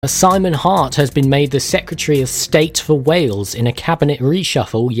Simon Hart has been made the Secretary of State for Wales in a cabinet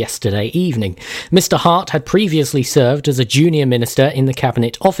reshuffle yesterday evening. Mr Hart had previously served as a junior minister in the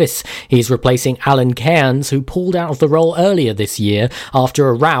Cabinet Office. He's replacing Alan Cairns, who pulled out of the role earlier this year after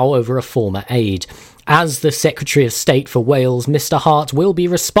a row over a former aide. As the Secretary of State for Wales, Mr Hart will be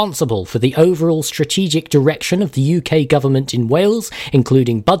responsible for the overall strategic direction of the UK government in Wales,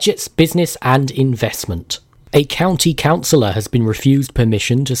 including budgets, business and investment. A county councillor has been refused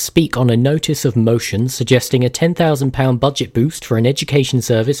permission to speak on a notice of motion suggesting a £10,000 budget boost for an education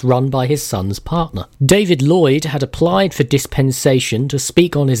service run by his son's partner. David Lloyd had applied for dispensation to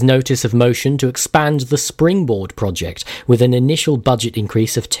speak on his notice of motion to expand the Springboard project with an initial budget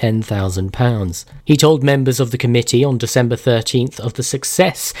increase of £10,000. He told members of the committee on December 13th of the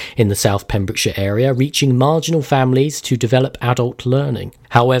success in the South Pembrokeshire area, reaching marginal families to develop adult learning.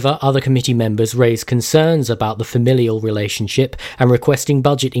 However, other committee members raised concerns about the familial relationship and requesting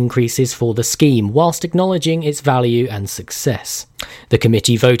budget increases for the scheme, whilst acknowledging its value and success. The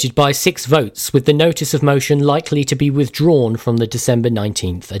committee voted by 6 votes, with the notice of motion likely to be withdrawn from the December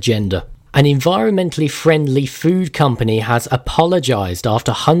 19th agenda. An environmentally friendly food company has apologised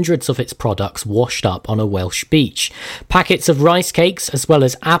after hundreds of its products washed up on a Welsh beach. Packets of rice cakes as well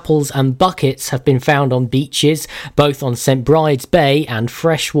as apples and buckets have been found on beaches, both on St Bride's Bay and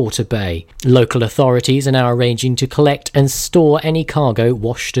Freshwater Bay. Local authorities are now arranging to collect and store any cargo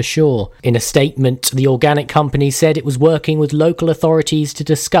washed ashore. In a statement, the organic company said it was working with local authorities to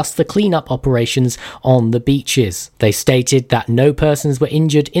discuss the clean-up operations on the beaches. They stated that no persons were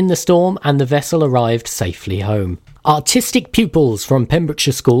injured in the storm and the vessel arrived safely home. Artistic pupils from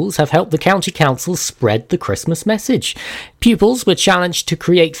Pembrokeshire schools have helped the County Council spread the Christmas message. Pupils were challenged to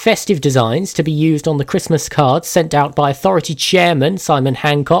create festive designs to be used on the Christmas cards sent out by Authority Chairman Simon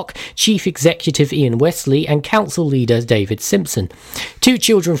Hancock, Chief Executive Ian Wesley and Council Leader David Simpson. 2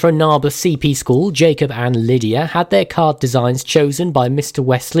 children from Narberth CP School, Jacob and Lydia, had their card designs chosen by Mr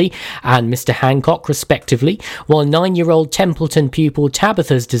Wesley and Mr Hancock respectively, while 9-year-old Templeton pupil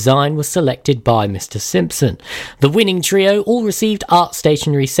Tabitha's design was selected by Mr Simpson. The winning trio all received art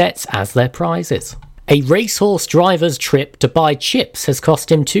stationery sets as their prizes. A racehorse driver's trip to buy chips has cost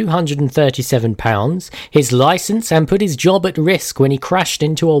him £237, his licence and put his job at risk when he crashed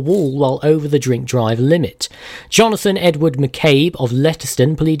into a wall while over the drink drive limit. Jonathan Edward McCabe of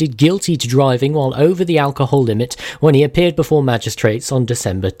Letterston pleaded guilty to driving while over the alcohol limit when he appeared before magistrates on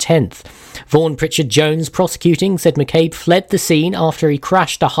December 10th. Vaughan Pritchard Jones prosecuting said McCabe fled the scene after he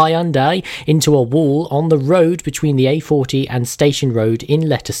crashed a Hyundai into a wall on the road between the A40 and Station Road in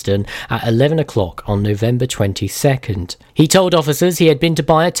Letterston at 11 o'clock on November 22nd. He told officers he had been to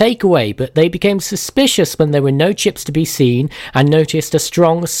buy a takeaway, but they became suspicious when there were no chips to be seen and noticed a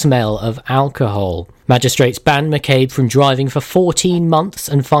strong smell of alcohol. Magistrates banned McCabe from driving for 14 months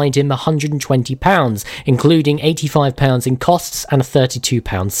and fined him £120, including £85 in costs and a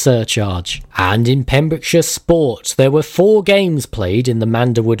 £32 surcharge. And in Pembrokeshire sport, there were 4 games played in the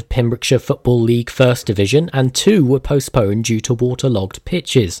Manderwood Pembrokeshire Football League First Division and 2 were postponed due to waterlogged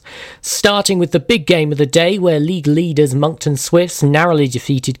pitches. Starting with the big game of the day, where league leaders Monkton Swifts narrowly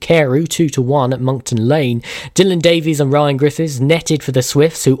defeated Carew 2-1 at Monkton Lane. Dylan Davies and Ryan Griffiths netted for the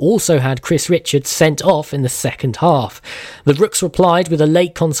Swifts, who also had Chris Richards sent off in the second half. The Rooks replied with a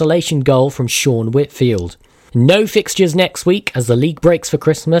late consolation goal from Sean Whitfield. No fixtures next week as the league breaks for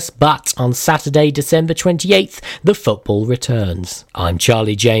Christmas, but on Saturday, December 28th, the football returns. I'm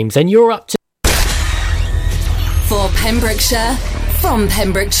Charlie James and you're up to... For Pembrokeshire, from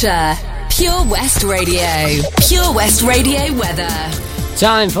Pembrokeshire, Pure West Radio. Pure West Radio weather.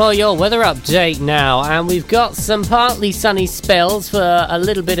 Time for your weather update now, and we've got some partly sunny spells for a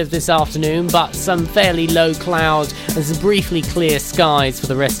little bit of this afternoon, but some fairly low cloud and some briefly clear skies for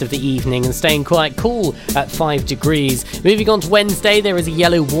the rest of the evening, and staying quite cool at 5 degrees. Moving on to Wednesday, there is a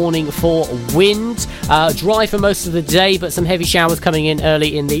yellow warning for wind. Dry for most of the day, but some heavy showers coming in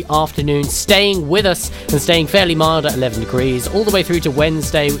early in the afternoon, staying with us and staying fairly mild at 11 degrees all the way through to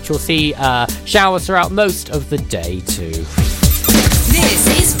Wednesday, which will see showers throughout most of the day too.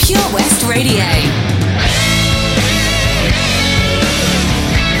 This is Pure West Radio.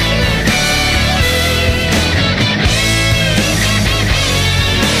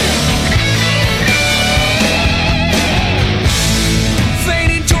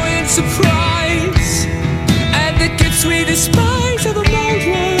 Fading joy and surprise, and the gifts we despise are the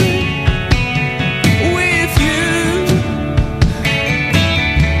moment with you.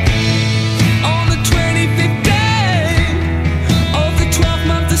 On the 25th day of the 12th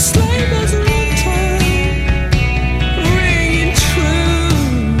month, the sleigh bells are on time.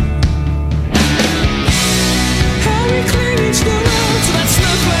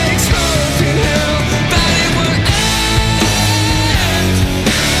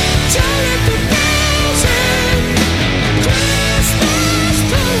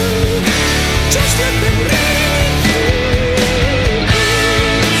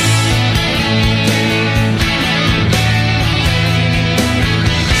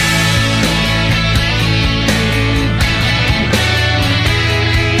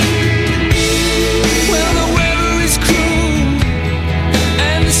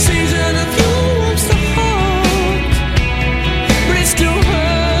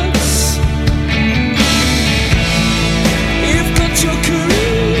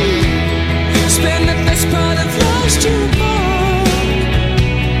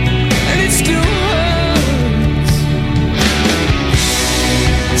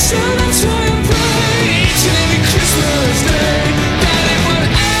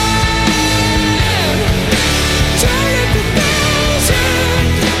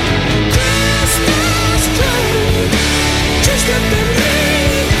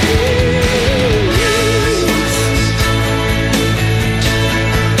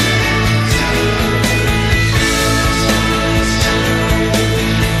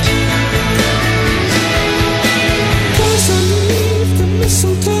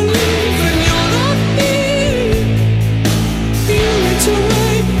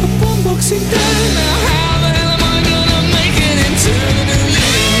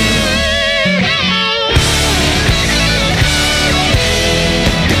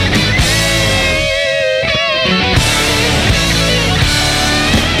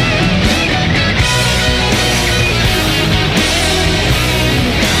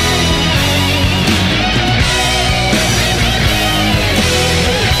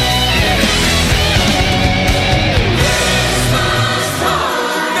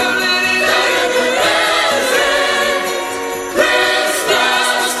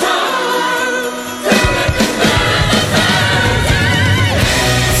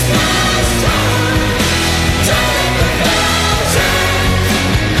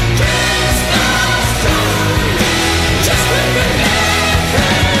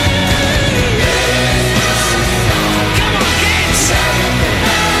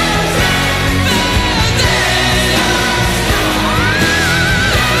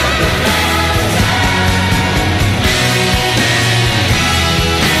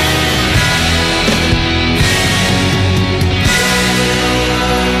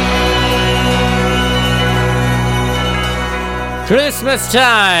 Christmas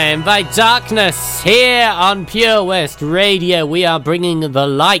Time by Darkness here on Pure West Radio. We are bringing the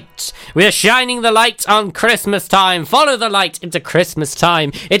light. We are shining the light on Christmas time. Follow the light into Christmas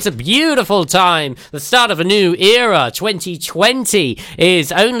time. It's a beautiful time. The start of a new era. 2020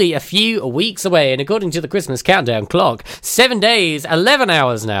 is only a few weeks away, and according to the Christmas countdown clock, 7 days, 11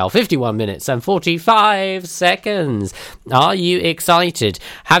 hours now, 51 minutes and 45 seconds. Are you excited?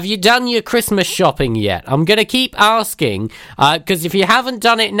 Have you done your Christmas shopping yet? I'm going to keep asking, because if you haven't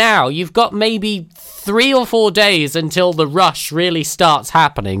done it now, you've got maybe 3 or 4 days until the rush really starts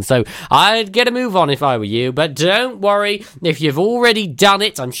happening. So I'd get a move on if I were you, but don't worry. If you've already done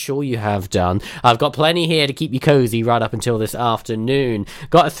it, I'm sure you have done. I've got plenty here to keep you cozy right up until this afternoon.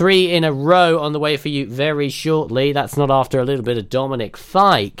 Got a 3 in a row on the way for you very shortly. That's not after a little bit of Dominic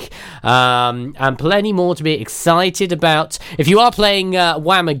Fike. And plenty more to be excited about. If you are playing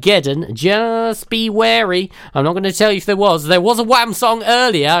Whamageddon, just be wary. I'm not going to tell you if there was. There was a Wham song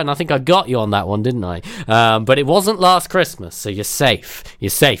earlier, and I think I got you on that one, didn't I? But it wasn't last Christmas, so you're safe. You're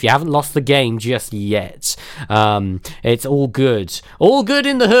safe. You haven't lost the game just yet. It's all good. All good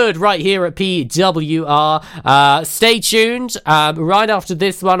in the hood right here at PWR. Stay tuned. Right after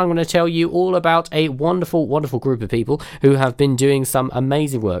this one, I'm going to tell you all about a wonderful, wonderful group of people who have been doing some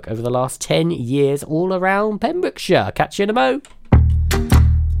amazing work over the last 10 years all around Pembrokeshire. Catch you in a mo.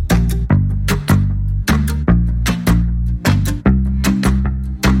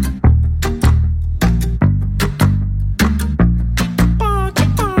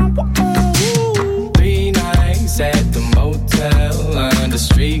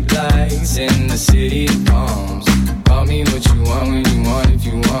 Street lights in the city of palms. Call me what you want when you want if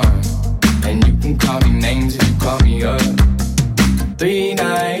you want. And you can call me names if you call me up. 3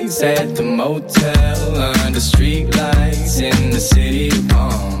 nights at the motel under street lights in the city of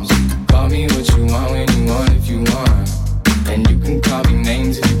palms. Call me what you want when you want if you want. And you can call me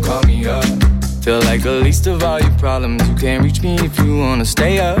names if you call me up. Feel like the least of all your problems. You can't reach me if you wanna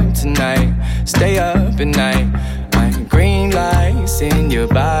stay up tonight. Stay up at night. Green lights in your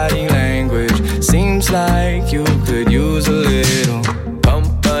body language. Seems like you could use a little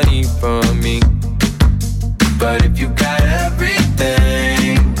company from me. But if you got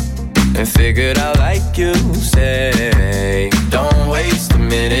everything and figured out like you say, don't waste a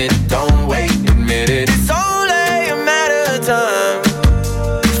minute, don't wait, admit it. It's only a matter of time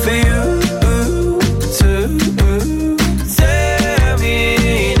for you to tell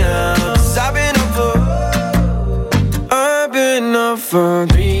me now. 'Cause I've been up for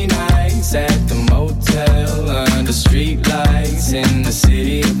 3 nights at the motel under street lights in the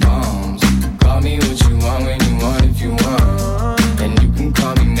city of palms. Call me what you want when you want if you want. And you can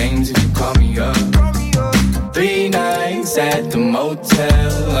call me names if you call me up. 3 nights at the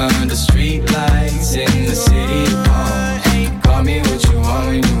motel under street lights in the city of palms. Call me what you want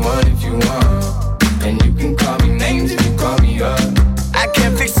when you want if you want. And you can call me names if you call me up. I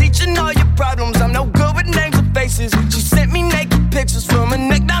can't fix each and all your problems. I'm no good with names or faces. She sent me naked pictures from her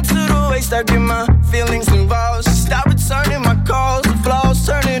neck down to the waist. I get my feelings involved. She stopped returning my calls. The flaws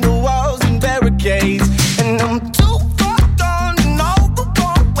turning to walls and barricades. And I'm too far gone in all the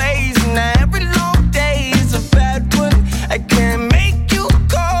wrong ways. And every long day is a bad one. I can't make you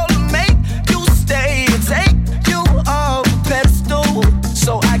call or make you stay or take you off a pedestal.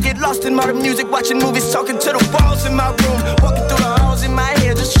 So I get lost in modern music, watching movies, talking to the walls in my room, walking through the halls in my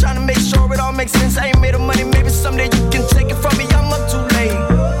head, just trying to make sure it all makes sense. I ain't made of money, maybe someday you can take it from me. I'm up too late,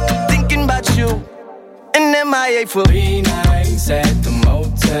 thinking about you, and MIA for 3 nights at the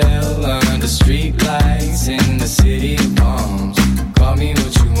motel under street lights in the city of palms. Call me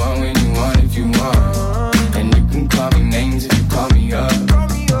what you want when you want if you want. And you can call me names if you call me up.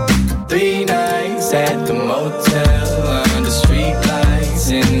 3 nights at the motel under street lights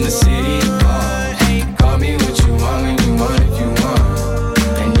in the city of palms. Call me what you want when you want if you want.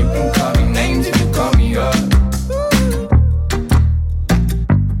 And you can call me names if you call me up.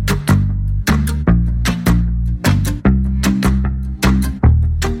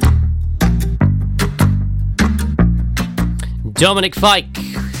 Dominic Fike,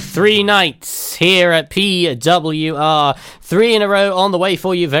 3 nights here at PWR. 3 in a row on the way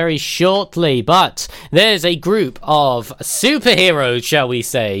for you very shortly, but there's a group of superheroes, shall we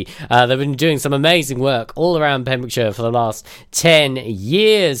say. They've been doing some amazing work all around Pembrokeshire for the last 10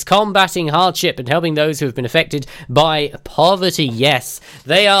 years, combating hardship and helping those who have been affected by poverty. Yes,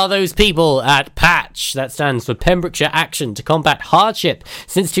 they are those people at PATCH. That stands for Pembrokeshire Action to Combat Hardship.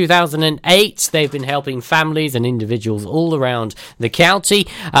 Since 2008, they've been helping families and individuals all around the county.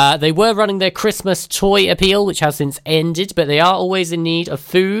 They were running their Christmas Christmas toy appeal, which has since ended, but they are always in need of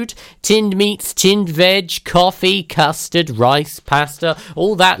food, tinned meats, tinned veg, coffee, custard, rice, pasta,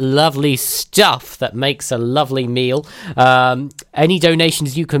 all that lovely stuff that makes a lovely meal. Any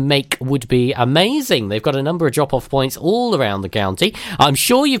donations you can make would be amazing. They've got a number of drop-off points all around the county. I'm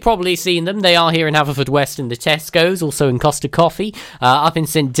sure you've probably seen them. They are here in Haverfordwest in the Tesco's, also in Costa Coffee, up in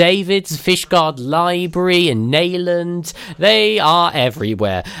St David's, Fishguard Library and Neyland. They are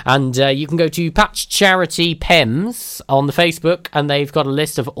everywhere. And you can go to Patch Charity PEMS on the Facebook, and they've got a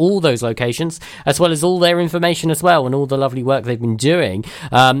list of all those locations, as well as all their information as well, and all the lovely work they've been doing.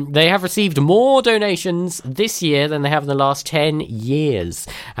 They have received more donations this year than they have in the last 10 years.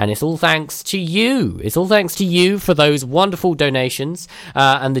 And it's all thanks to you. It's all thanks to you for those wonderful donations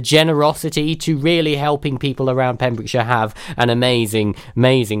and the generosity to really helping people around Pembrokeshire have an amazing,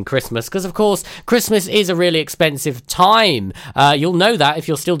 amazing Christmas. Because, of course, Christmas is a really expensive time. You'll know that if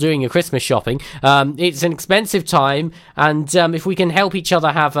you're still doing your Christmas shopping. It's an expensive time, and if we can help each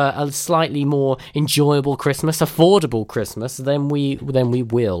other have a slightly more enjoyable Christmas, affordable Christmas, then we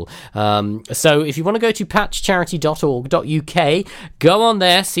will. So if you want to go to patchcharity.org.uk, go on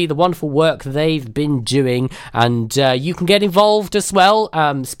there, see the wonderful work they've been doing, and you can get involved as well.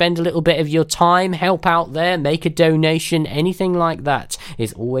 Spend a little bit of your time, help out there, make a donation, anything like that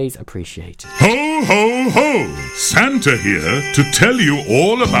is always appreciated. Ho, ho, ho! Santa here to tell you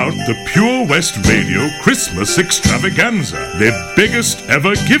all about the Pure West Radio Christmas Extravaganza, their biggest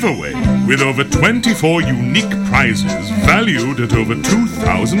ever giveaway, with over 24 unique prizes valued at over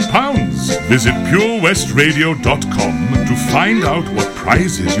 £2,000. Visit purewestradio.com to find out what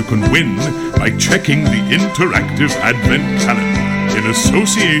prizes you can win by checking the interactive advent calendar in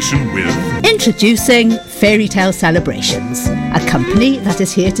association with... Introducing Fairy Tale Celebrations, a company that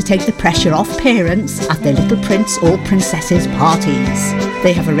is here to take the pressure off parents at their little prince or princesses parties.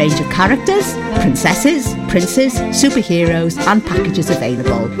 They have a range of characters, princesses, princes, superheroes and packages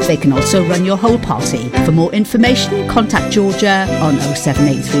available. They can also run your whole party. For more information, contact Georgia on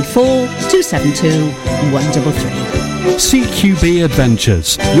 07834 272 133. CQB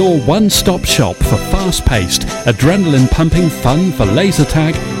Adventures, your one-stop shop for fast-paced, adrenaline-pumping fun for laser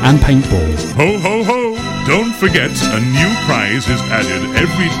tag and paintball. Ho, ho, ho! Don't forget, a new prize is added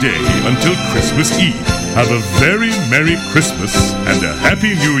every day until Christmas Eve. Have a very Merry Christmas and a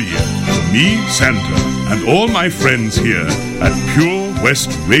Happy New Year from me, Santa, and all my friends here at Pure West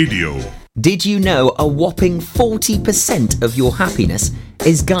Radio. Did you know a whopping 40% of your happiness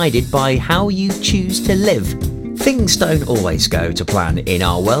is guided by how you choose to live? Things don't always go to plan in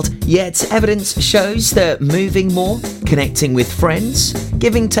our world, yet evidence shows that moving more, connecting with friends,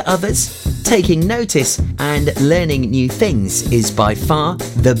 giving to others, taking notice and learning new things is by far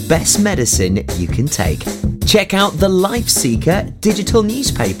the best medicine you can take. Check out the LifeSeeker digital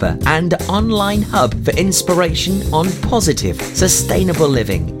newspaper and online hub for inspiration on positive, sustainable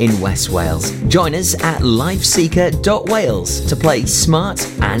living in West Wales. Join us at lifeseeker.wales to play smart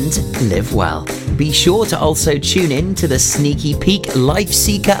and live well. Be sure to also tune in to the Sneaky Peek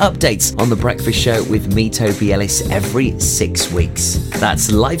LifeSeeker updates on The Breakfast Show with me, Toby Ellis, every 6 weeks. That's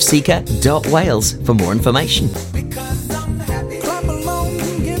lifeseeker.wales for more information.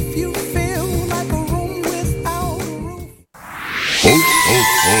 Ho, ho,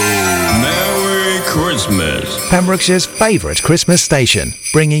 ho! Merry Christmas! Pembrokeshire's favourite Christmas station,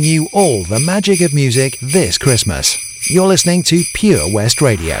 bringing you all the magic of music this Christmas. You're listening to Pure West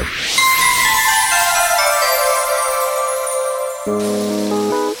Radio.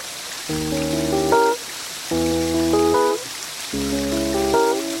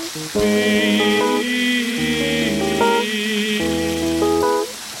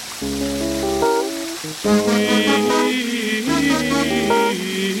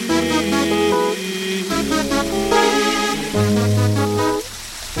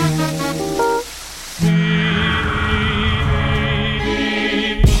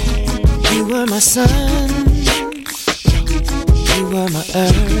 You were my sun, you were my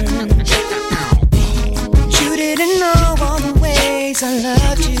earth, but you didn't know all the ways I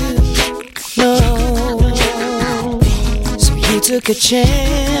loved you, no. So you took a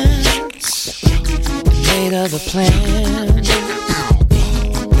chance and made other plans,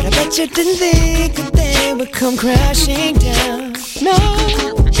 but I bet you didn't think that they would come crashing down, no.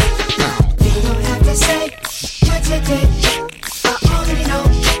 You don't have to say what you did, I already know.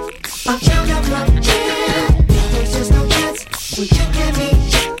 I found out right there. There's just no chance when you and me,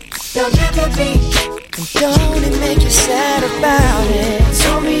 there'll never be. And don't it make you sad about it?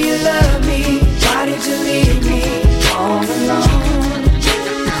 Told me you love me, why did you leave me all alone?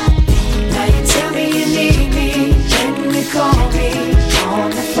 Now you tell me you need me, when you call me on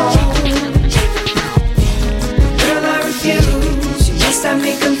the phone.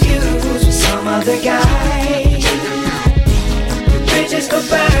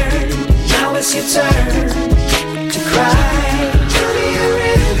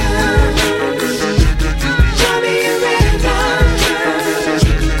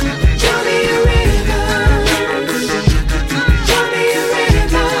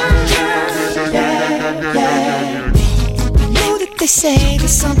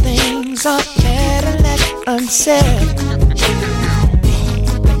 things are better left unsaid.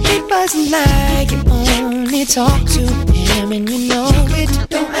 It wasn't like you only talk to him and you know it.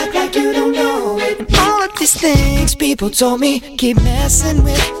 Don't act like you don't know it. And all of these things people told me keep messing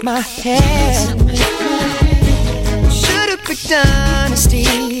with my head. Should've picked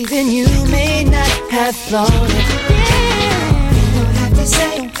honesty, then you may not have thought it.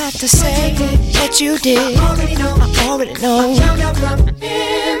 Don't have to say what you did. I already know.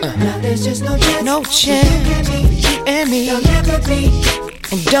 Now there's just no chance. You and me, you'll never be.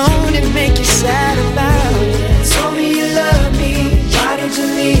 And don't it make you sad about it? Told me you love me, why did you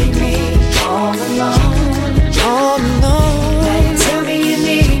leave me all alone? All alone. Now you tell me you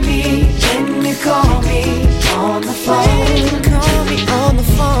need me, then you call me on the phone. Call me on the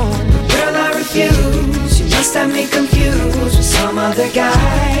phone. Girl, I refuse. You must have me confused with some other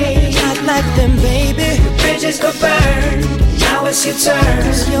guy. Not like them, baby. The bridges go burn. Now it's your turn.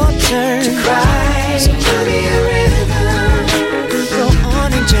 It's your turn to cry. So tell me a rhythm. Go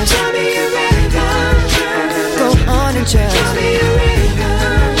on and just tell me a rhythm. Go on and just tell me a rhythm.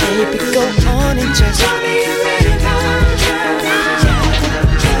 Baby, go on and just tell me a rhythm.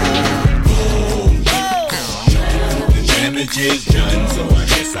 The damage is done, so I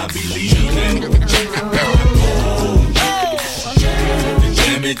guess I'll be leaving. The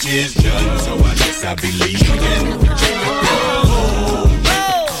damage is done, so I guess I'll be leaving.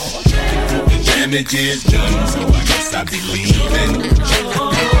 The damage is done, so I guess I'll be leaving.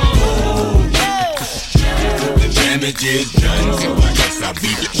 The damage is done, so I guess I'll be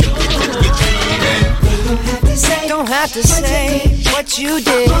leaving. Don't have to say what you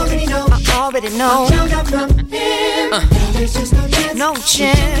did. I already know. There's just no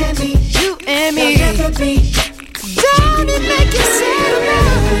chance. You and me. Don't it make you sad?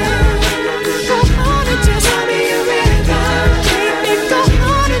 Go on and just tell me a rhythm. Baby, go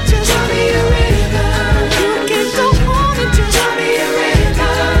on and just tell me a rhythm. You can go on and just tell me a rhythm.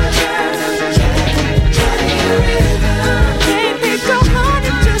 Tell me a rhythm. Baby, go on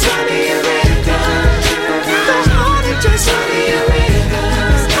and just tell me a rhythm. Go on and just tell me a rhythm.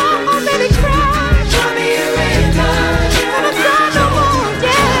 I already cried. Tell me a rhythm. And I cry no more.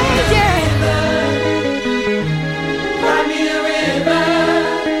 Yeah, yeah. Cry me a river.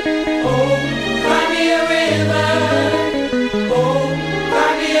 Oh, cry me a river. Oh,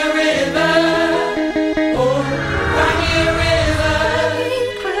 cry me a river. Oh, cry me a river.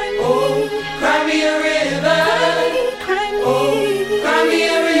 Oh, cry me a river. Oh, cry me a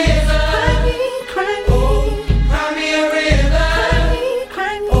river.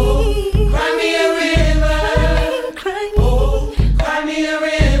 Oh, cry me a river. Oh, cry me a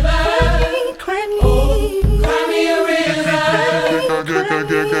river. Oh, cry me a river.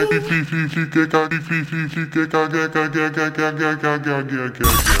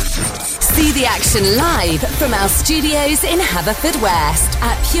 See the action live from our studios in Haverfordwest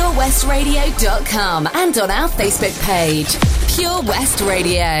at purewestradio.com and on our Facebook page, Pure West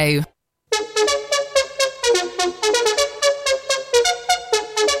Radio.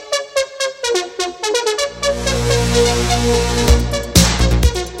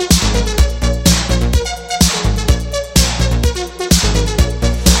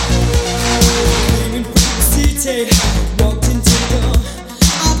 Walked into the door.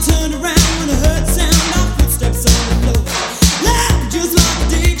 I turned around when I heard the sound of footsteps on the floor. Love just like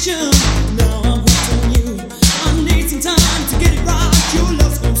addiction. Now I'm hooked on you. I need some time to get it right. Your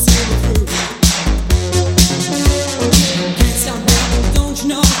love's gonna see me through. Can't stop now, don't you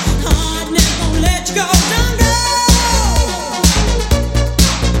know? I'm never gonna let you go. Don't go.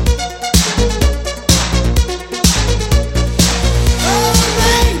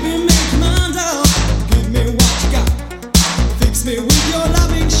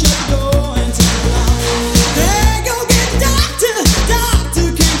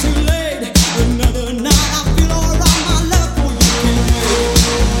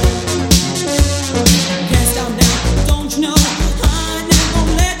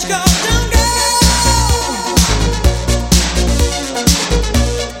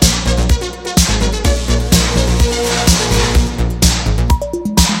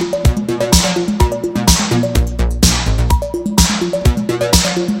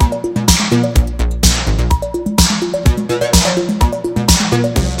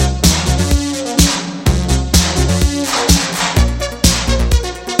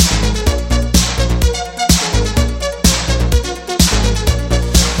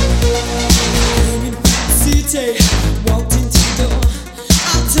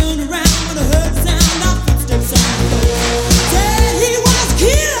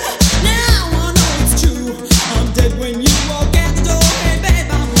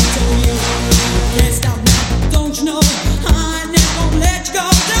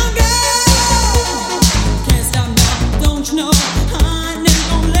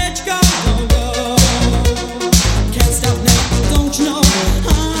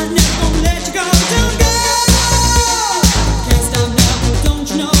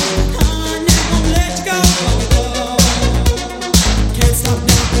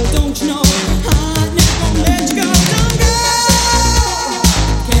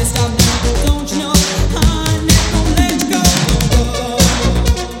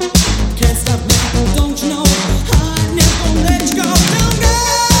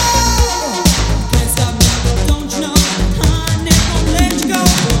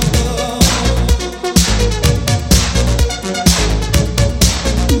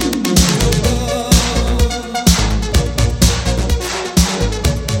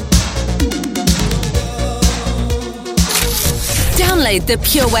 Download the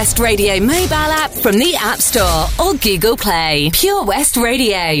Pure West Radio mobile app from the App Store or Google Play. Pure West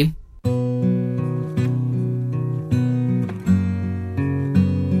Radio.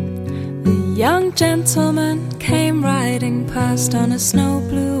 The young gentleman came riding past on a snow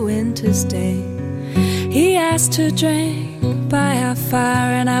blue winter's day. He asked to drink by our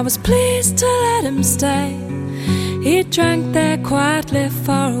fire, and I was pleased to let him stay. He drank there quietly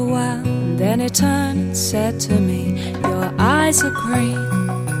for a while, and then he turned and said to me, "Your eyes are green,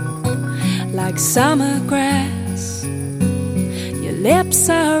 like summer grass. Your lips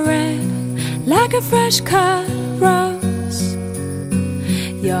are red, like a fresh cut rose.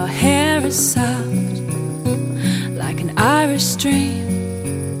 Your hair is soft, like an Irish stream.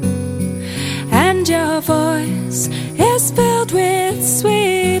 And your voice is filled with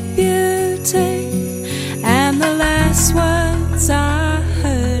sweet beauty." And the last words I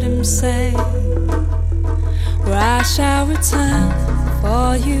heard him say were, "I shall return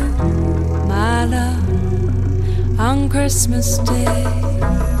for you, my love, on Christmas Day."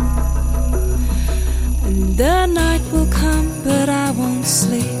 And the night will come, but I won't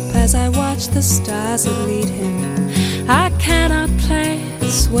sleep as I watch the stars that lead him. I cannot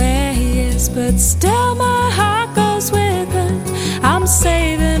place where he is, but still my heart goes with him. I'm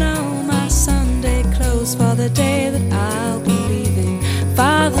saving all my Sunday clothes for the day that I'll be leaving.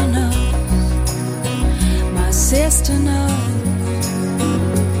 Father knows, my sister knows,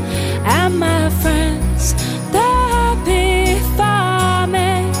 and my friends, they're happy for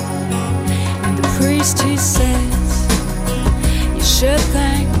me. And the priest, he says, you should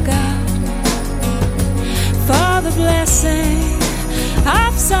thank God for the blessing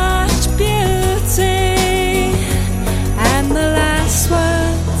of such beauty. And the last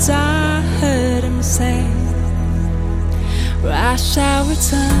words I heard him say were, "I shall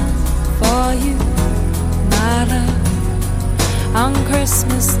return for you, my love, on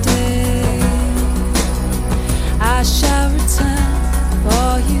Christmas Day. I shall return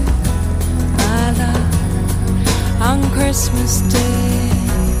for you, my love, on Christmas Day."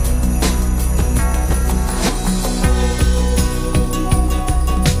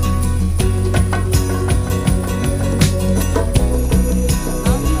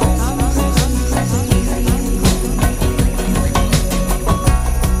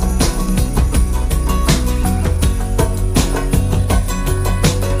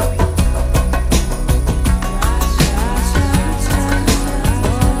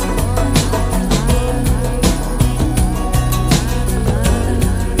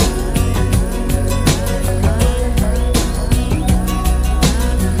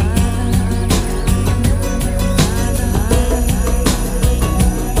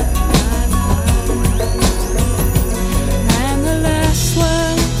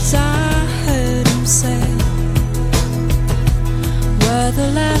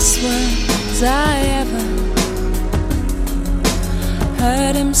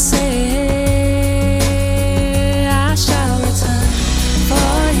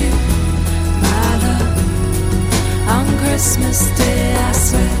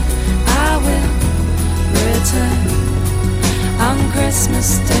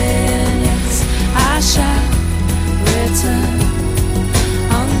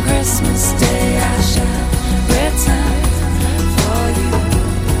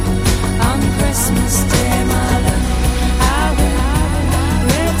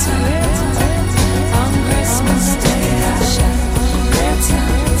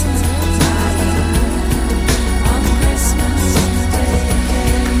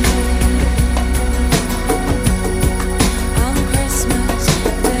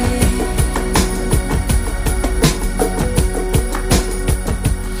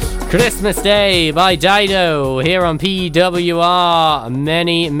 Christmas Day by Dido here on PWR.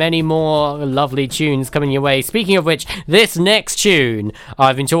 Many more lovely tunes coming your way. Speaking of which, this next tune,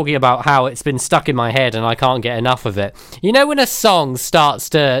 I've been talking about how it's been stuck in my head and I can't get enough of it. You know when a song starts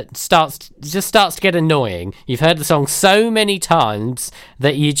to get annoying? You've heard the song so many times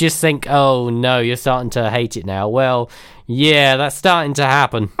that you just think, oh no, you're starting to hate it now. Well, yeah, that's starting to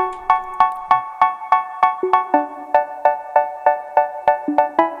happen.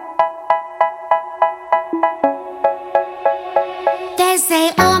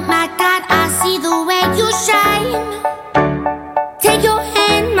 Say, oh my God, I see the way you shine. Take your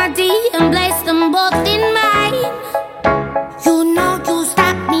hand, my dear, and place them both in mine. You know you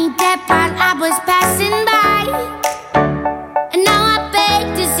stopped me dead while I was passing by. And now I beg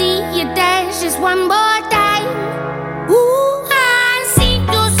to see you dance just one more time. Ooh, I see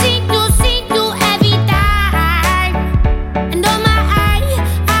you every time. And oh my,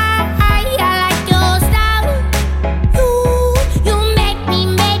 I like your style. You make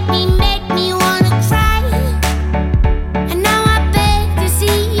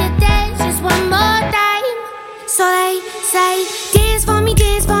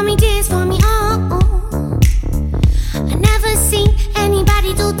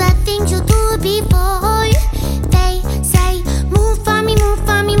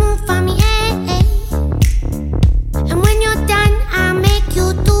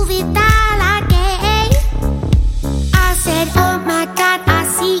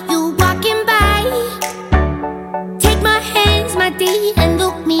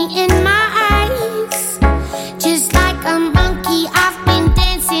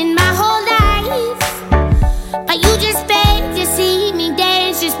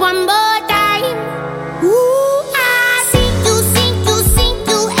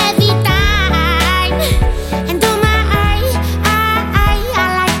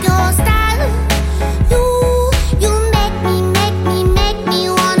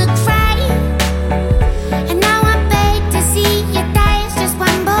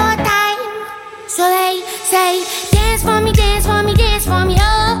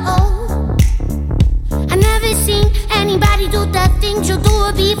things you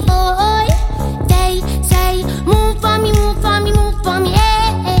do before. They say, move for me, move for me, move for me,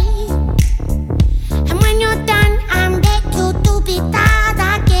 hey. And when you're done, I beg you to be that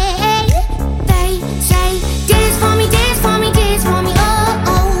again. They say, dance for me, dance for me, dance for me, oh,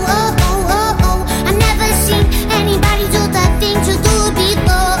 oh, oh, oh, oh, oh. I've never seen anybody do the things you do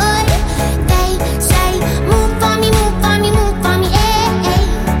before. They say, move for me, move for me, move for me, hey.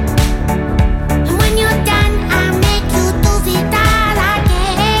 And when you're done, I make you do it all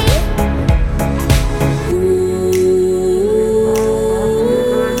again.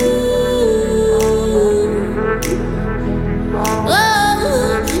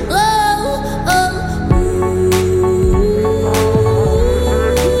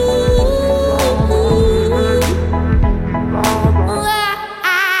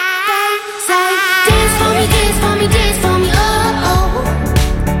 Dance for me, dance for me, dance for me, oh, oh.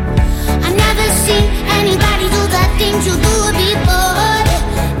 I've never seen anybody do the things you do before.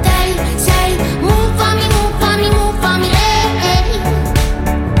 They say, move for me, move for me, move for me, hey.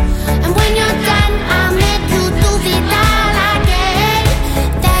 And when you're done, I'll make you do it all again.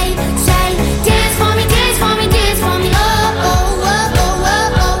 They say, dance for me, dance for me, dance for me, oh, oh, oh, oh,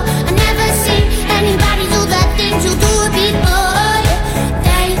 oh, oh. I've never seen anybody do the things you do before.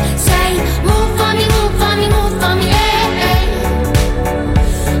 They say, move for me, move for me, move for me, hey.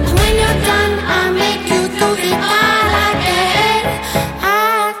 And when you're done, I'll make you do it all again,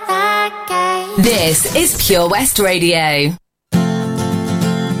 all again. This is Pure West Radio.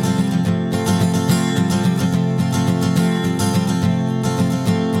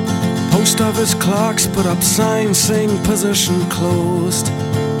 Post office clerks put up signs saying position closed,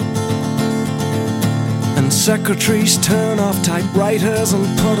 and secretaries turn off typewriters and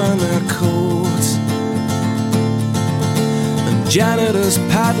put on their coats, and janitors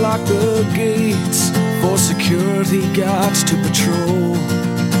padlock the gates for security guards to patrol,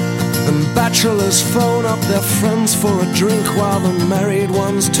 and bachelors phone up their friends for a drink while the married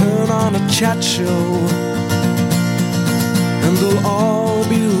ones turn on a chat show. And they'll all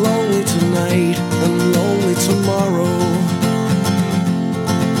be lonely tonight and lonely tomorrow.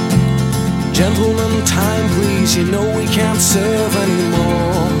 Gentlemen, time please, you know we can't serve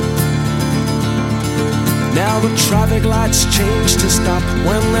anymore. Now the traffic lights change to stop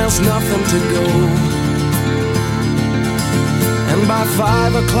when there's nothing to go. And by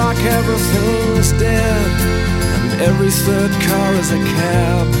 5 o'clock everything is dead, and every third car is a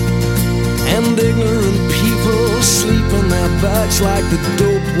cab. And ignorant people sleep in their beds like the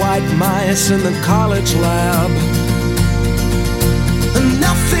dope white mice in the college lab. And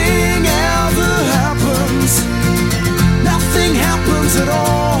nothing ever happens, nothing happens at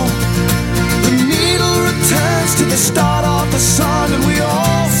all. The needle returns to the start of the song, and we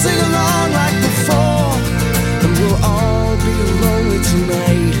all sing along like before. And we'll all be lonely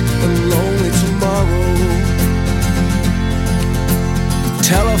tonight and lonely tomorrow.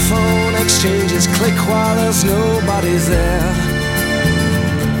 Telephone exchanges click while there's nobody there.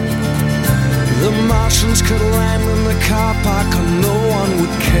 The Martians could land in the car park and no one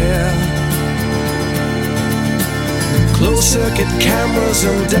would care. Closed-circuit cameras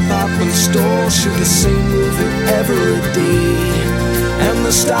and department stores shoot the same movie every day. And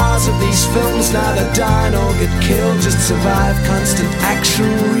the stars of these films neither die nor get killed, just survive constant action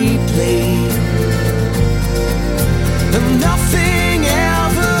replay. And nothing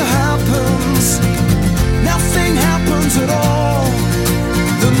ever happens, nothing happens at all.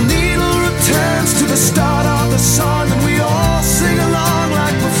 The needle returns to the start of the song, and we all sing along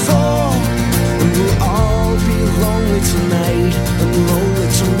like before. And we'll all be lonely tonight and lonely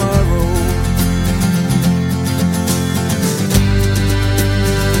tomorrow.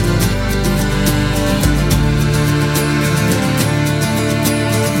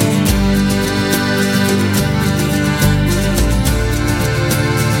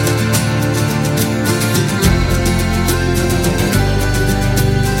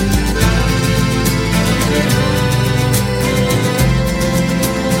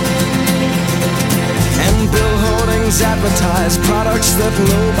 Advertise products that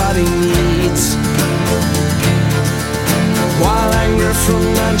nobody needs, while anger from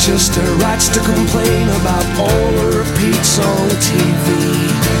Manchester writes to complain about all the repeats on TV,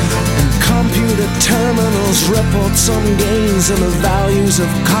 and computer terminals report some gains in the values of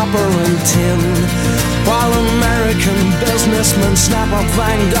copper and tin, while American businessmen snap up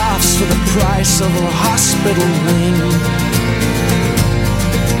Van Goghs for the price of a hospital wing.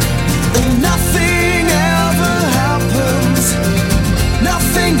 And nothing ever happens,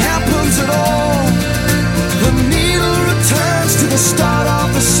 nothing happens at all. The needle returns to the start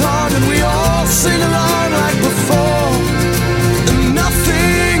of the song, and we all sing along like before. And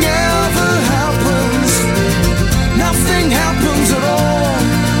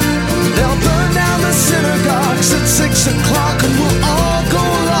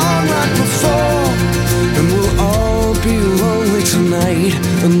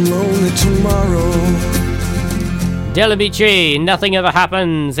night and lonely tomorrow. Delabici, Nothing Ever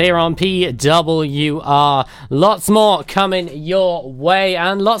Happens here on PWR. Lots more coming your way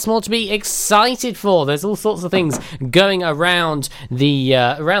and lots more to be excited for. There's all sorts of things going around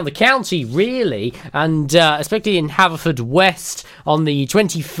the county, really, and especially in Haverfordwest on the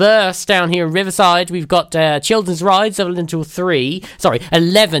 21st down here in Riverside. We've got children's rides 11 till 3. I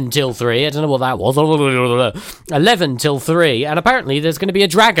don't know what that was. 11 till 3, and apparently there's going to be a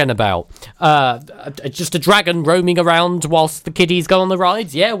dragon about. Just a dragon roaming around whilst the kiddies go on the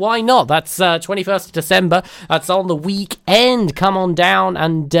rides. Yeah, why not? That's 21st of December. That's on the weekend. Come on down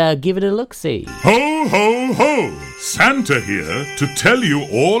and give it a look-see. Ho, ho, ho! Santa here to tell you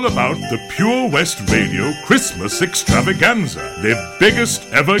all about the Pure West Radio Christmas Extravaganza, their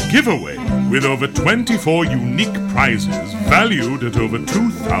biggest ever giveaway, with over 24 unique prizes valued at over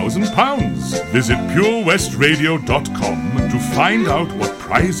 £2,000. Visit purewestradio.com to find out what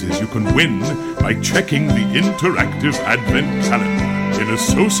prizes you can win by checking the interactive advent calendar in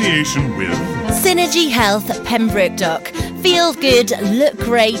association with Synergy Health Pembroke Dock. Feel good, look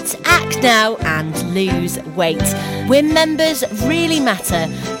great, act now and lose weight. When members really matter.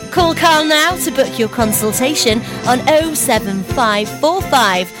 Call Carl now to book your consultation on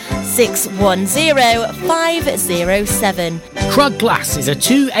 07545 610 507. Krug Glass is a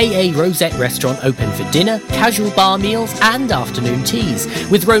 2AA Rosette restaurant open for dinner, casual bar meals and afternoon teas,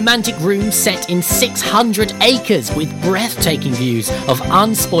 with romantic rooms set in 600 acres with breathtaking views of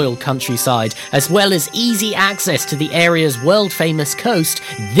unspoiled countryside, as well as easy access to the area's world-famous coast.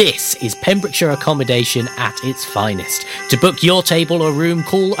 This is Pembrokeshire accommodation at its finest. To book your table or room,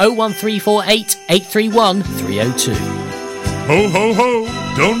 call 01348 831 302. Ho, ho, ho!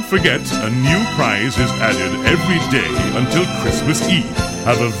 Don't forget, a new prize is added every day until Christmas Eve.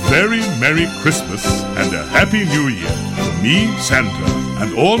 Have a very Merry Christmas and a Happy New Year from me, Santa,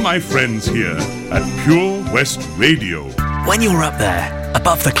 and all my friends here at Pure West Radio. When you're up there,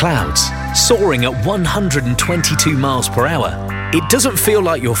 above the clouds, soaring at 122 miles per hour, it doesn't feel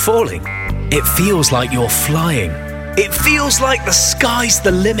like you're falling. It feels like you're flying. It feels like the sky's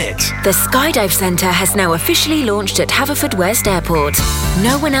the limit. The Skydive Centre has now officially launched at Haverfordwest Airport.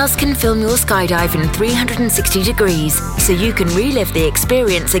 No one else can film your skydive in 360 degrees, so you can relive the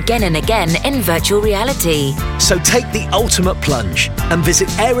experience again and again in virtual reality. So take the ultimate plunge and visit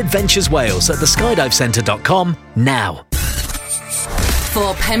Air Adventures Wales at theskydivecentre.com now.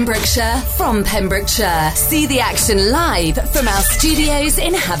 For Pembrokeshire, from Pembrokeshire. See the action live from our studios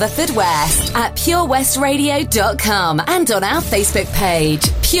in Haverfordwest at purewestradio.com and on our Facebook page,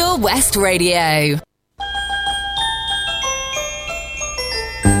 Pure West Radio.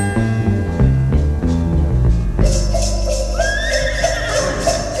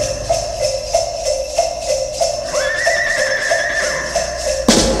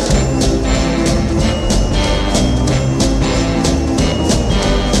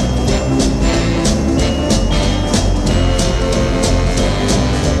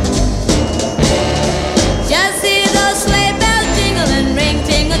 Just see those sleigh bells jingling, ring,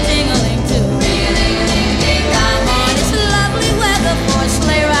 tingle, tingling too. Really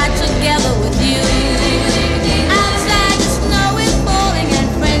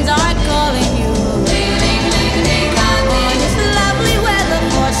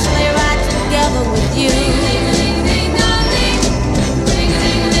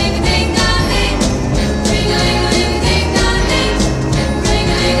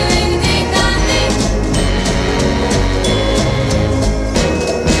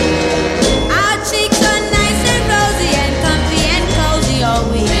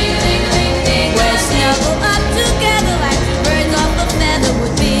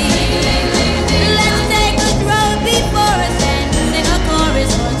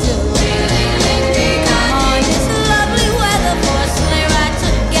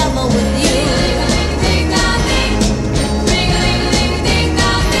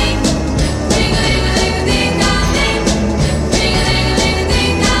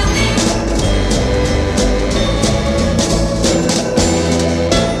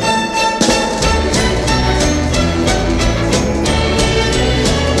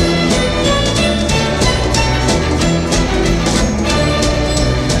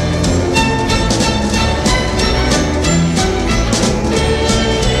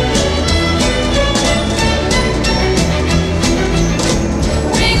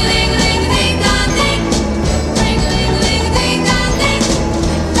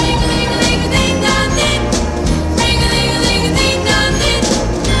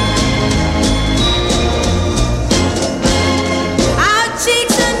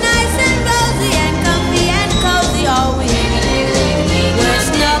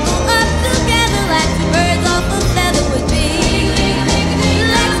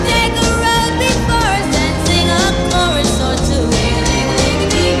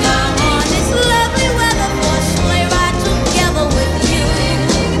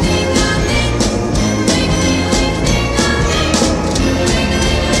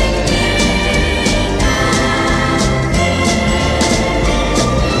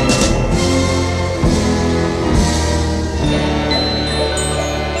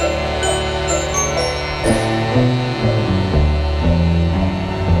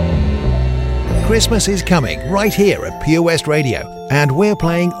Christmas is coming right here at Pure West Radio, and we're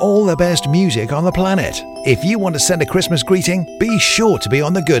playing all the best music on the planet. If you want to send a Christmas greeting, be sure to be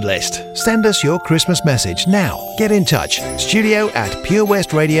on the good list. Send us your Christmas message now. Get in touch.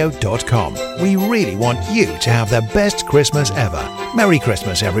 studio@purewestradio.com. We really want you to have the best Christmas ever. Merry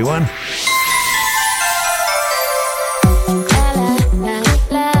Christmas, everyone.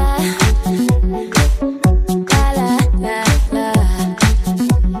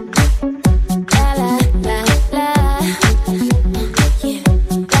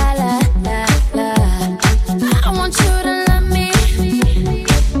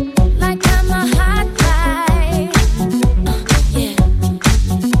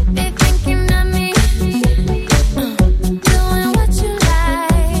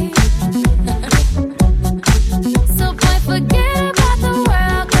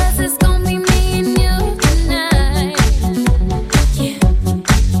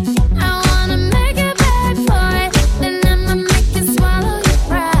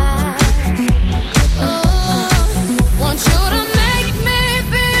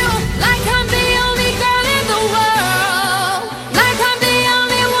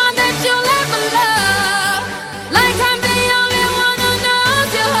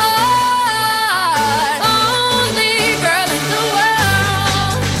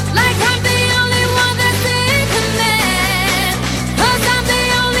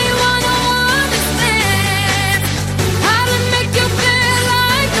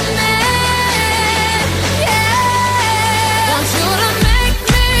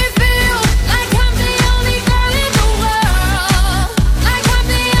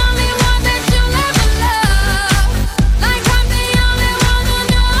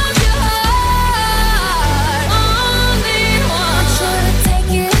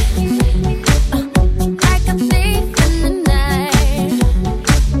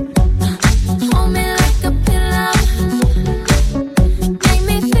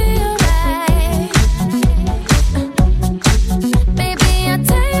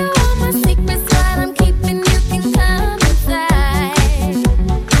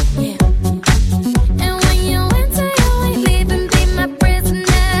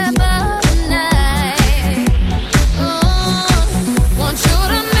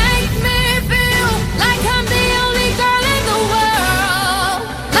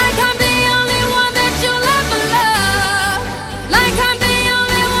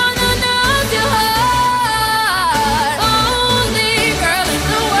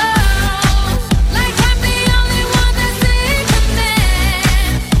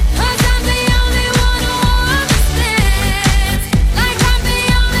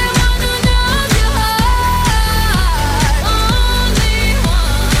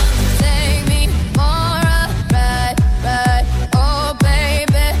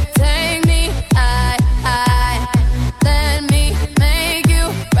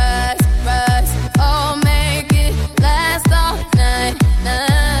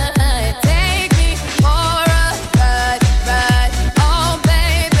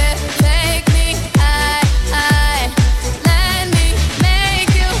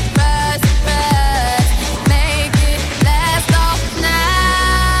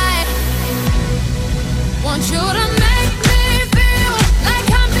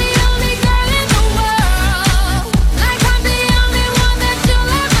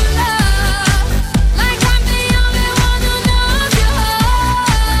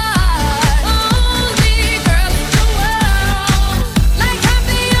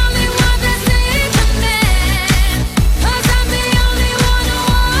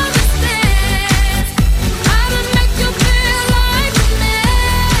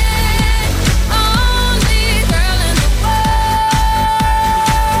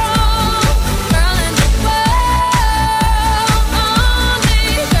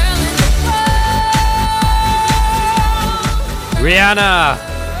 Rihanna,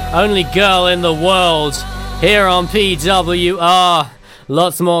 only girl in the world, here on PWR.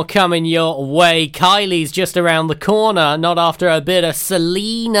 Lots more coming your way. Kylie's just around the corner, not after a bit of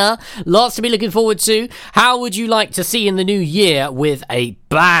Selena. Lots to be looking forward to. How would you like to see in the new year with a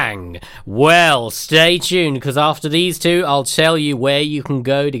bang? Well, stay tuned, because after these two, I'll tell you where you can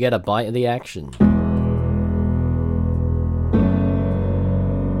go to get a bite of the action.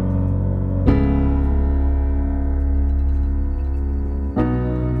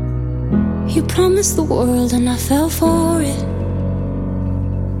 You promised the world and I fell for it.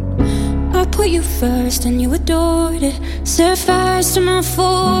 I put you first and you adored it. Set fires to my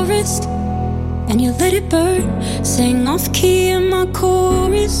forest and you let it burn. Sang off key in my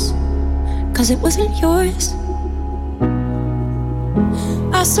chorus, 'cause it wasn't yours.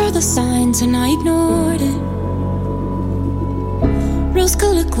 I saw the signs and I ignored it.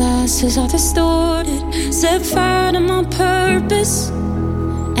 Rose-colored glasses are distorted. Set fire to my purpose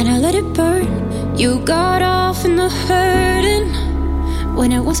and I let it burn. You got off in the hurting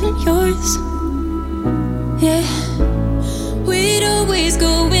when it wasn't yours. Yeah, we'd always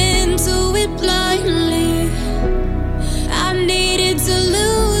go into it blindly. I needed to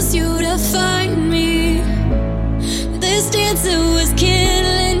lose you to find me. This dancer was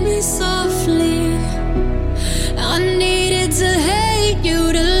killing me softly. I needed to hate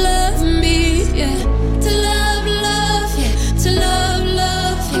you to love me, yeah. To love, love, yeah. To love,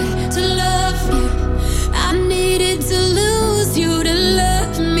 love, yeah. To love you. I needed to lose you to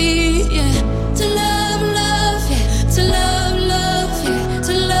love me, yeah. To love, love, yeah. To love, love, yeah.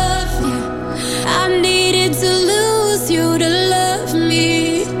 To love you. I needed to lose you to love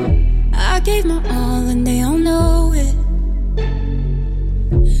me. I gave my all and they all know it.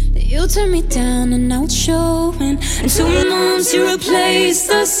 You turned me down and now it's showing. And 2 months you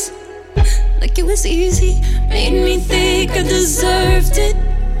replaced us like it was easy. Made me think I deserved it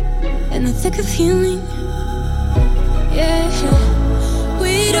in the thick of healing. Yeah,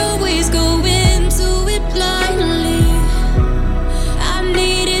 we'd always go into it blindly. I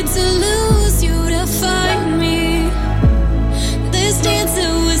needed to lose you to find me. This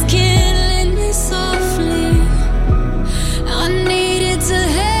dancer was killing me softly. I needed to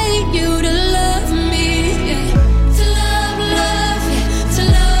hate you to love me, yeah. To love, love, yeah. To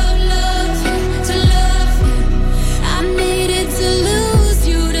love, love, yeah. To love you. I needed to lose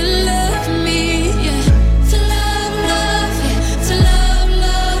you to love me, yeah. To love, love, yeah. To love,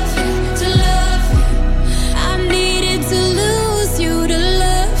 love, yeah. To love you. I needed to lose you to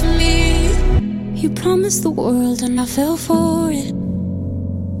love me. You promised the world and I fell for it.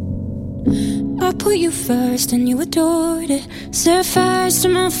 I put you first and you adored it. Set fires to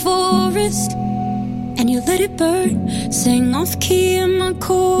my forest and you let it burn. Sang off key in my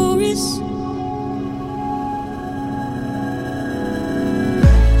chorus. To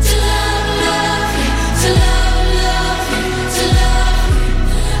love, love, yeah. To love, love, yeah. To love you.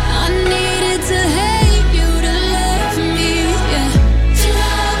 I needed to hate you to love me, yeah. To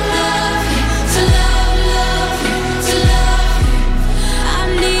love, love, yeah. To love, love, yeah. To love you. I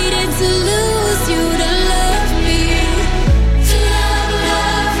needed to lose you to love me. To love,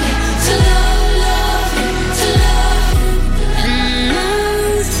 love, yeah. To love, love, yeah. To love you. And now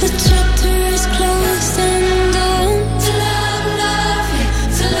the chapter is closed and done. To love, love, yeah.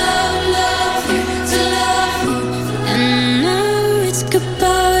 To love, love, yeah. To love you. And now it's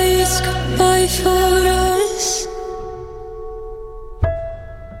goodbye for us.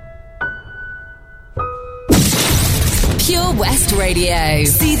 Pure West Radio.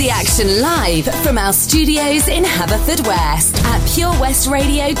 See the action live from our studios in Haverfordwest at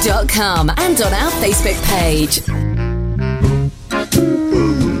purewestradio.com and on our Facebook page.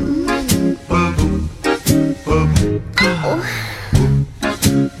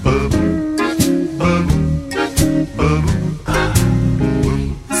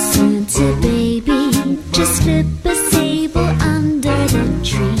 Santa baby, just slip a sable under the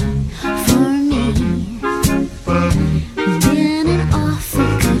tree for me. Been an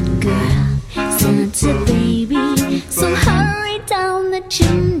awful good girl, Santa baby, so hurry down the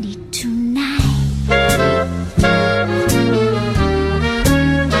chimney tonight.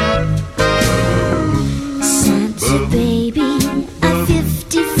 Santa baby, a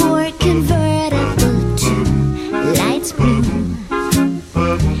 54 convertible to light blue.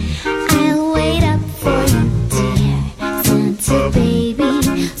 I'll wait up for you, dear Santa baby,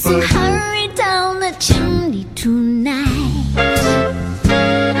 so hurry down the chimney tonight.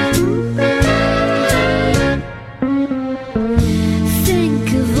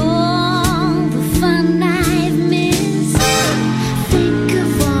 Think of all the fun I've missed. Think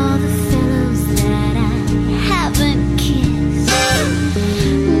of all the fellows that I haven't kissed.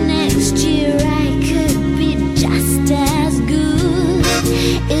 Next year I could be just as good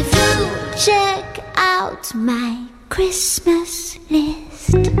if you check out my Christmas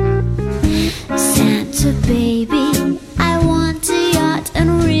list. Santa baby, I want a yacht,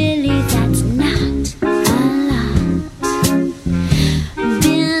 and really that's not a lot.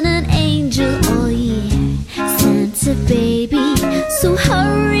 Been an angel all year, Santa baby, so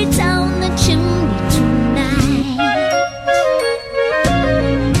hurry down the chimney tonight.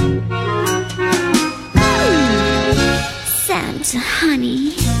 Santa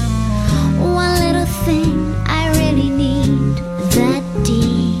honey, one little thing I really need, that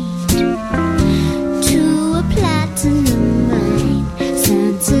deed to a platinum mine,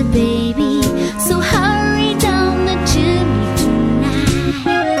 Santa baby, so hurry down the chimney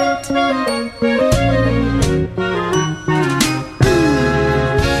tonight.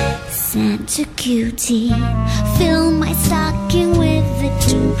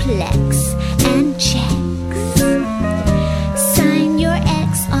 duplex and checks. Sign your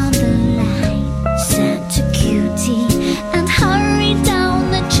ex on the line, Santa cutie, and hurry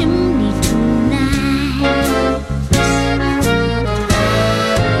down the chimney tonight.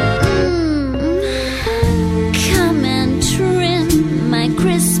 Come and trim my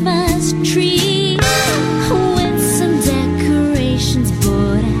Christmas tree with some decorations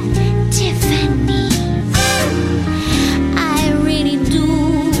bought at Tiffany's. I really do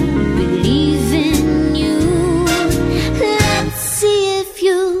believe in you. Let's see if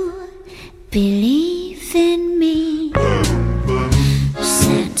you believe in me.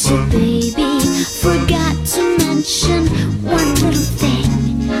 Santa baby, forgot to mention one little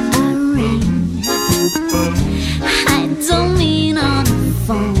thing, a ring. I don't mean on the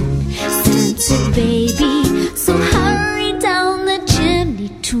phone, Santa baby, so hurry down the chimney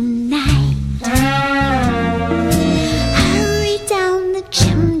tonight. Hurry down the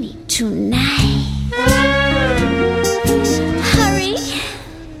chimney tonight. Hurry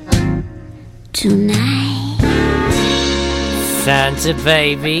tonight. Santa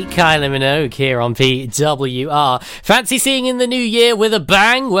Baby, Kylie Minogue here on PWR. Fancy seeing in the new year with a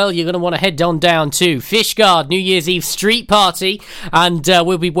bang? Well, you're going to want to head on down to Fishguard New Year's Eve street party, and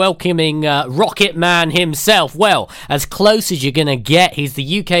we'll be welcoming Rocket Man himself. Well, as close as you're going to get. He's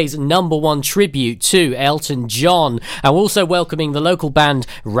the UK's #1 tribute to Elton John. And we're also welcoming the local band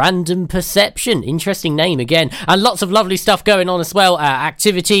Random Perception. Interesting name again. And lots of lovely stuff going on as well.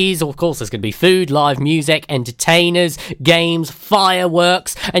 Activities, of course, there's going to be food, live music, entertainers, games,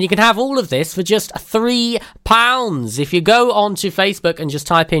 fireworks, and you can have all of this for just £3. If you go onto Facebook and just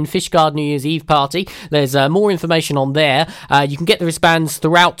type in Fishguard New Year's Eve party, there's more information on there. You can get the wristbands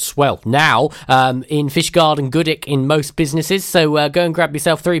throughout, well, now, in Fishguard and Goodwick in most businesses, so go and grab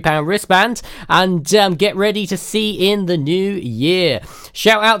yourself £3 wristband and get ready to see in the new year.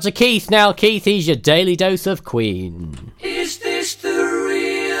 Shout out to Keith now. Keith, he's your daily dose of Queen. Is this the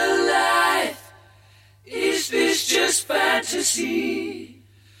real life? Is this just fantasy?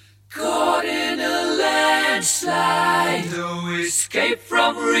 Caught in a landslide, no escape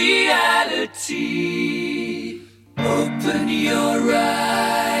from reality. Open your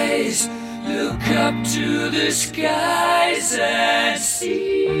eyes, look up to the skies and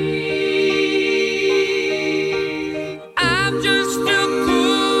see. I'm just a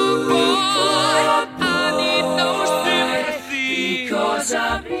poor boy, I need no sympathy, because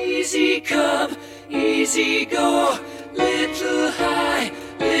I'm easy come, easy go, little high,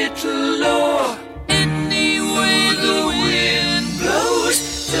 little low. Any way the wind blows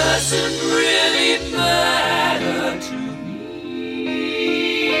doesn't really matter to me.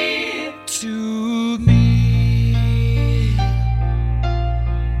 To me.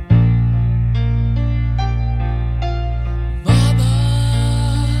 Mama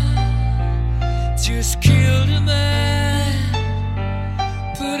just killed a man,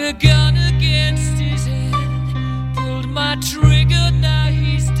 put a gun against his head, pulled my trigger, now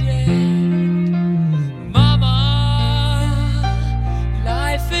he's dead. Mama,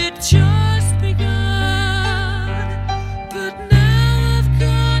 life had just begun, but now I've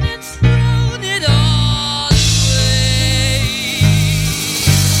gone and thrown it all away.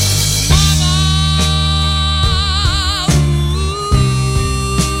 Mama,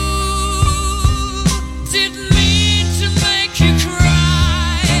 didn't mean to make you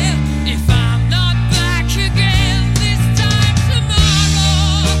cry. If I'm not back again this time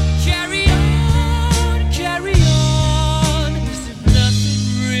tomorrow, carry on, as if nothing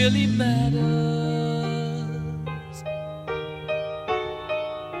really matters.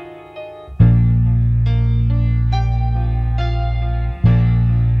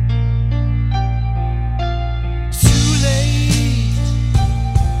 Too late,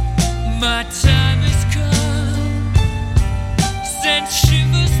 my time has come. Sent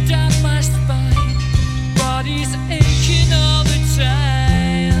shivers down my spine, body's aching all the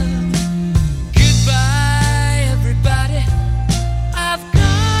time. Goodbye, everybody, I've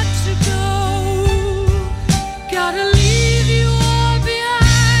got to go. Gotta leave you all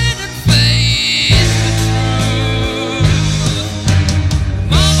behind and face the truth.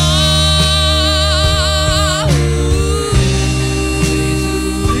 Mama, the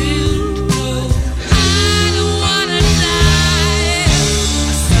wind blows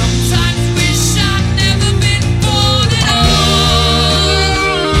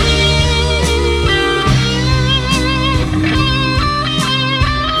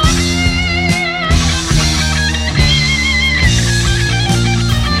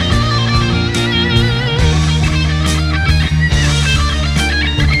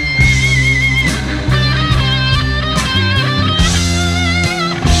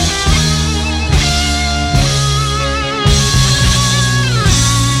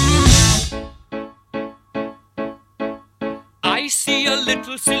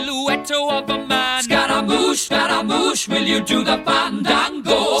little silhouette of a man. Scaramouche, will you do the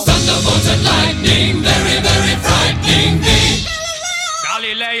fandango? Thunderbolt and lightning, very, very frightening me.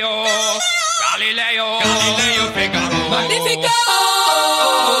 Galileo, Figaro. Magnifico!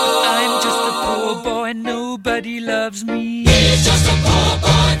 I'm just a poor boy, nobody loves me. He's just a poor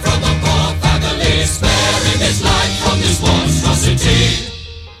boy from a poor family, sparing his life from this monstrosity.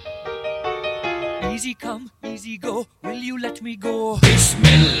 Easy come, easy go, will you let me go?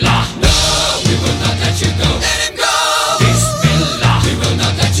 Bismillah, no, we will not let you go. Let him go! Bismillah, we will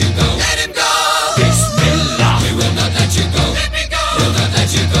not let you go. Let him go! Bismillah, we will not let you go. Let me go! We'll not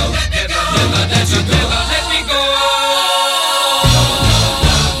let you go. Let me go! We'll not let you go. Let me go!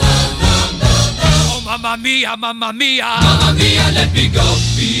 Oh, mamma mia, mamma mia. Mamma mia, let me go.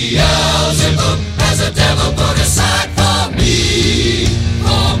 Beelzebub has a devil put aside for me.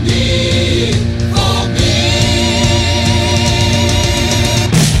 For me. For me.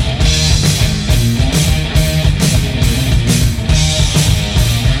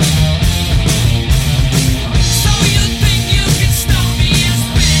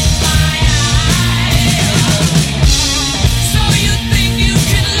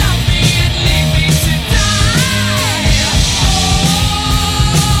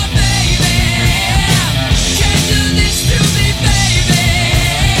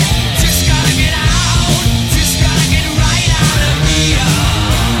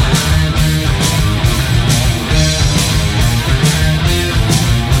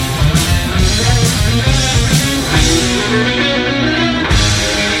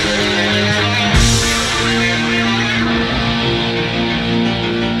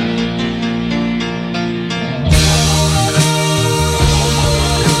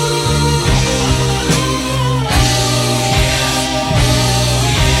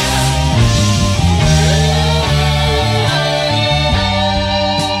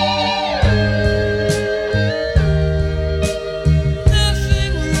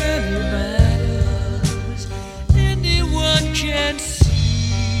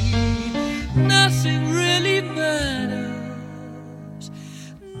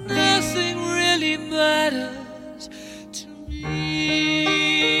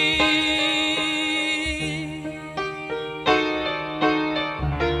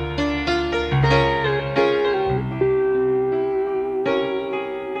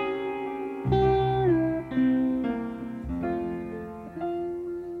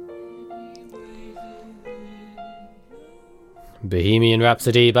 Bohemian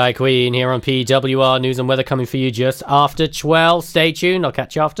Rhapsody by Queen here on PWR News and Weather, coming for you just after 12. Stay tuned, I'll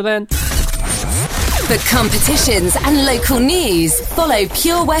catch you after then. For competitions and local news, follow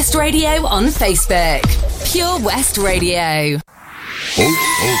Pure West Radio on Facebook. Pure West Radio. Ho,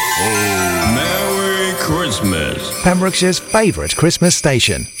 ho, ho. Merry Christmas. Pembrokeshire's favourite Christmas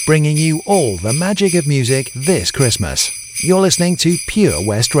station, bringing you all the magic of music this Christmas. You're listening to Pure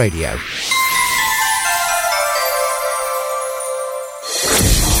West Radio.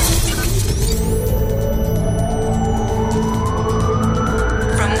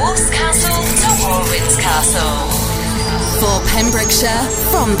 For Pembrokeshire,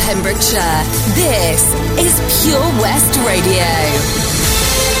 from Pembrokeshire, this is Pure West Radio.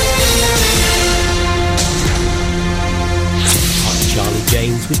 I'm Charlie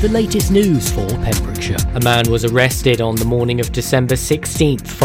James with the latest news for Pembrokeshire. A man was arrested on the morning of December 16th